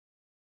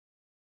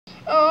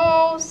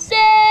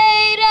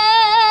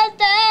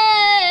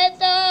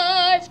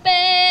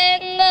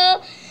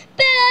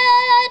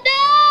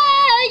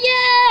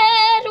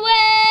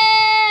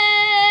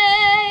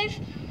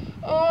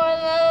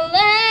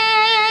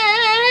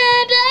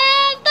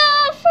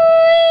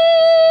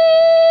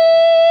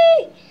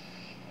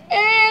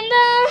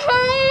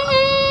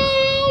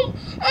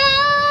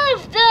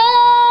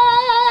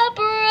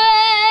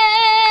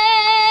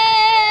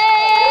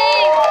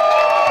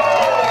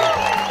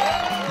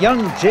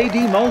Young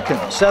J.D.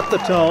 Mulkin set the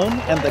tone,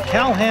 and the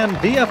Calhan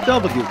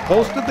VFW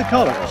posted the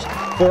colors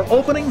for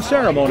opening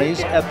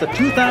ceremonies at the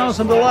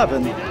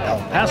 2011 El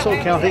Paso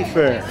County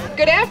Fair.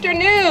 Good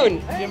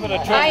afternoon.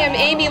 I am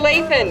Amy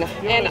Lathan,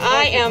 and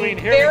I am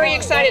very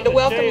excited to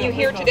welcome you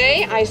here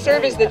today. I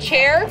serve as the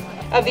chair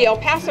of the El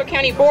Paso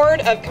County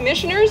Board of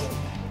Commissioners,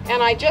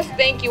 and I just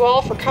thank you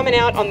all for coming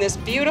out on this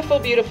beautiful,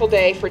 beautiful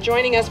day, for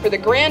joining us for the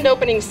grand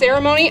opening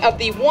ceremony of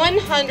the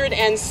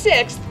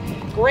 106th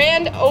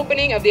grand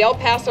opening of the El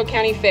Paso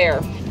County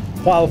Fair.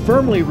 While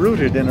firmly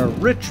rooted in a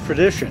rich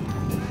tradition,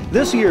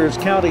 this year's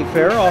county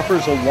fair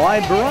offers a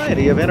wide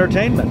variety of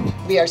entertainment.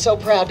 We are so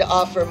proud to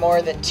offer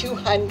more than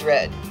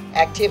 200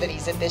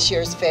 activities at this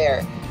year's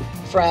fair,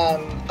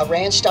 from a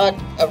ranch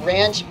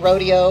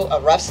rodeo, a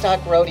rough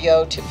stock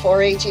rodeo, to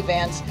 4-H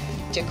events,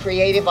 to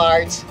creative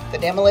arts, the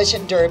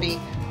demolition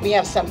derby. We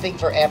have something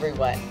for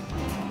everyone.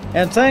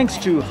 And thanks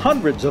to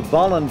hundreds of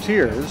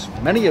volunteers,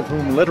 many of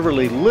whom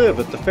literally live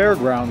at the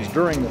fairgrounds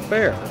during the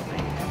fair,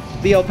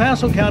 the El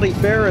Paso County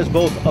Fair is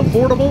both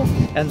affordable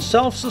and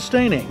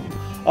self-sustaining,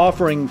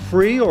 offering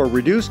free or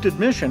reduced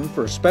admission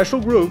for special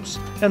groups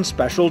and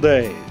special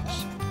days.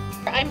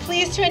 I'm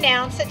pleased to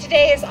announce that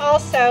today is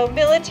also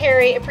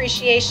Military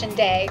Appreciation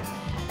Day.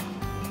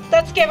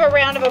 Let's give a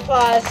round of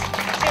applause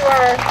to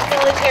our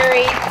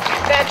military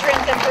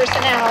veterans and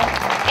personnel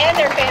and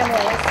their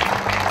families.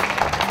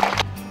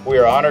 We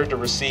are honored to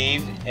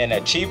receive an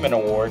Achievement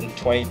Award in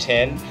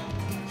 2010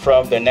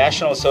 from the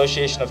National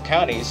Association of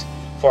Counties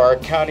for our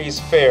county's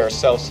fair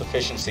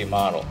self-sufficiency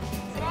model.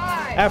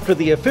 After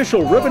the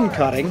official ribbon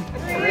cutting,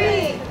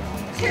 3,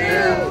 2,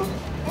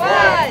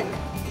 1.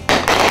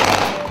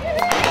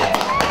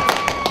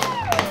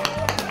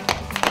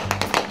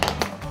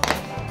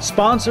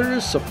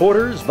 sponsors,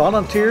 supporters,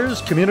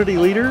 volunteers, community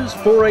leaders,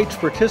 4-H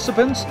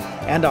participants,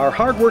 and our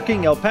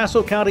hardworking El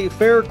Paso County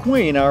Fair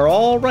Queen are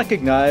all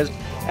recognized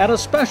at a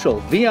special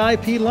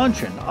VIP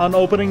luncheon on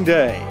opening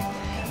day.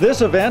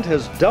 This event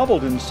has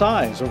doubled in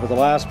size over the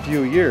last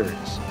few years,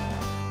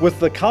 with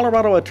the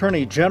Colorado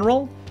Attorney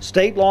General,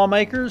 state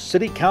lawmakers,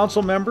 city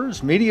council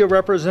members, media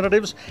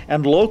representatives,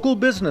 and local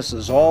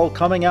businesses all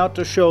coming out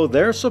to show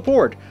their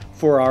support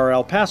for our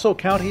El Paso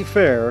County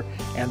Fair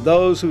and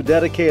those who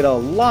dedicate a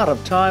lot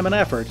of time and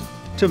effort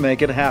to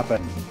make it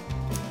happen.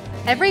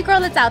 Every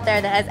girl that's out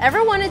there that has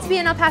ever wanted to be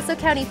an El Paso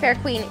County Fair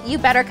Queen, you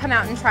better come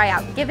out and try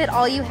out. Give it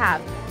all you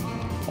have.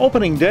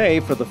 Opening day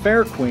for the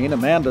Fair Queen,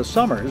 Amanda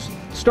Summers,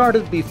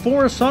 started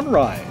before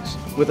sunrise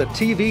with a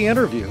TV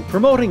interview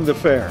promoting the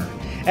fair,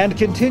 and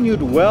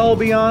continued well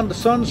beyond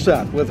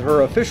sunset with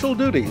her official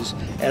duties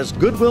as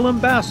Goodwill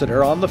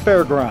Ambassador on the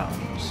fairgrounds.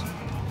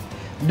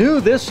 New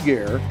this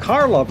year,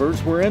 car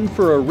lovers were in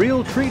for a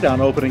real treat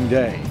on opening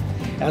day,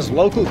 as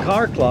local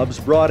car clubs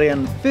brought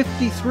in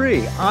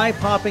 53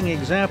 eye-popping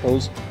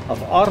examples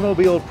of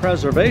automobile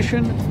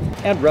preservation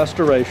and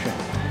restoration.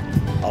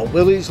 A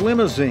Willys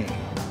limousine,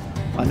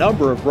 a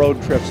number of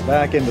road trips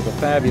back into the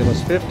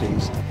fabulous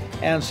 50s,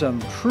 and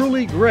some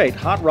truly great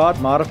hot rod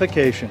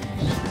modifications.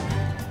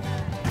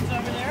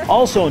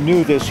 Also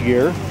new this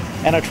year,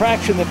 an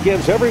attraction that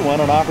gives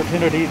everyone an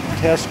opportunity to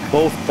test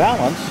both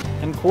balance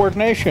and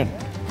coordination.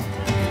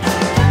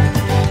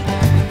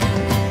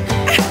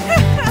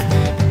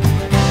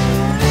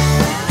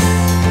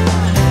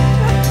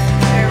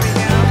 There we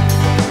go.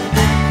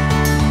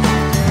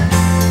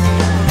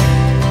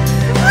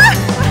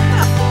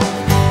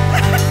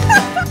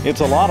 It's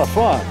a lot of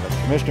fun, but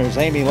Commissioners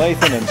Amy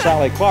Lathan and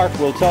Sally Clark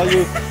will tell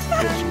you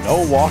it's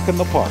no walk in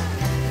the park.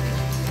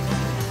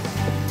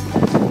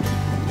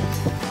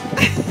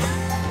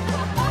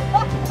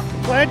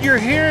 Glad you're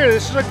here.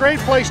 This is a great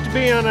place to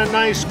be on a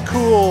nice,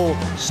 cool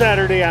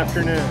Saturday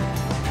afternoon.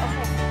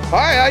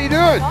 Hi, how you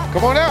doing?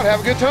 Come on out,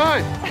 have a good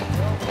time.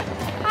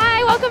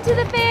 Hi, welcome to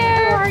the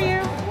fair. How are you?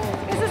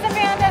 This is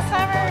Amanda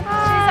Summer.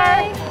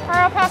 She's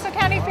our El Paso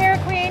County Fair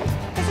Queen.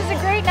 This is a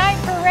great night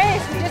for a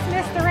race. We just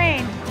missed the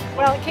rain.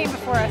 Well, it came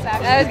before us,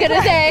 actually. I was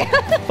gonna say.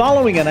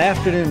 Following an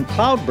afternoon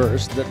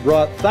cloudburst that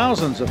brought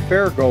thousands of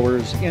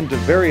fairgoers into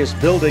various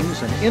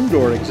buildings and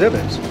indoor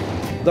exhibits,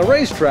 the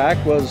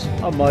racetrack was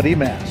a muddy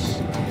mess.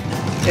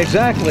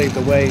 Exactly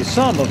the way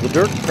some of the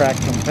dirt track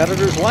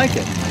competitors like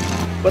it,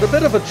 but a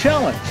bit of a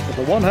challenge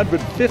for the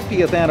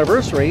 150th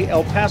anniversary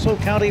El Paso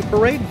County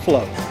Parade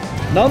float.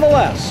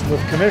 Nonetheless,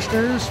 with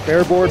commissioners,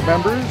 fair board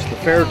members, the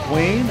Fair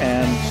Queen,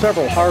 and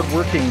several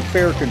hard-working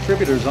fair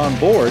contributors on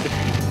board,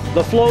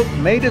 the float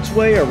made its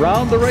way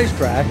around the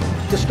racetrack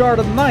to start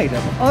a night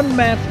of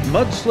unmatched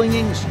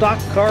mudslinging stock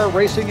car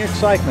racing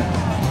excitement.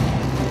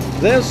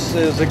 This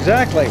is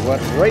exactly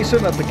what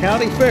racing at the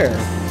county fair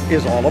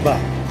is all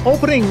about.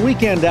 Opening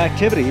weekend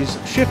activities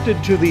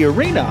shifted to the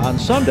arena on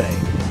Sunday,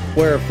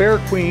 where fair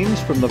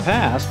queens from the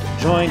past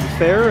joined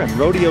fair and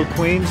rodeo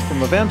queens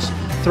from events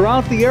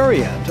throughout the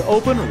area to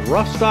open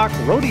rough stock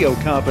rodeo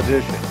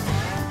competition.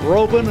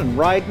 Roping and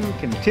riding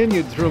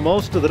continued through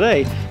most of the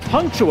day,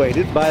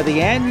 punctuated by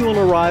the annual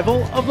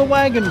arrival of the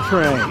wagon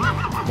train.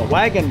 The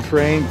wagon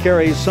train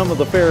carries some of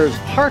the fair's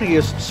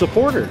heartiest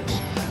supporters,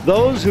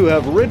 those who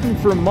have ridden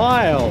for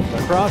miles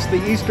across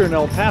the eastern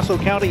El Paso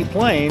County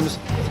plains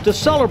to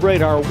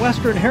celebrate our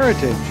Western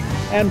heritage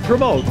and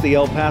promote the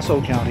El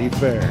Paso County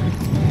Fair.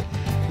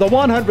 The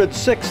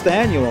 106th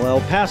annual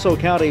El Paso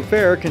County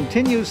Fair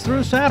continues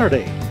through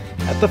Saturday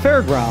at the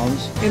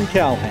fairgrounds in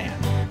Calhan.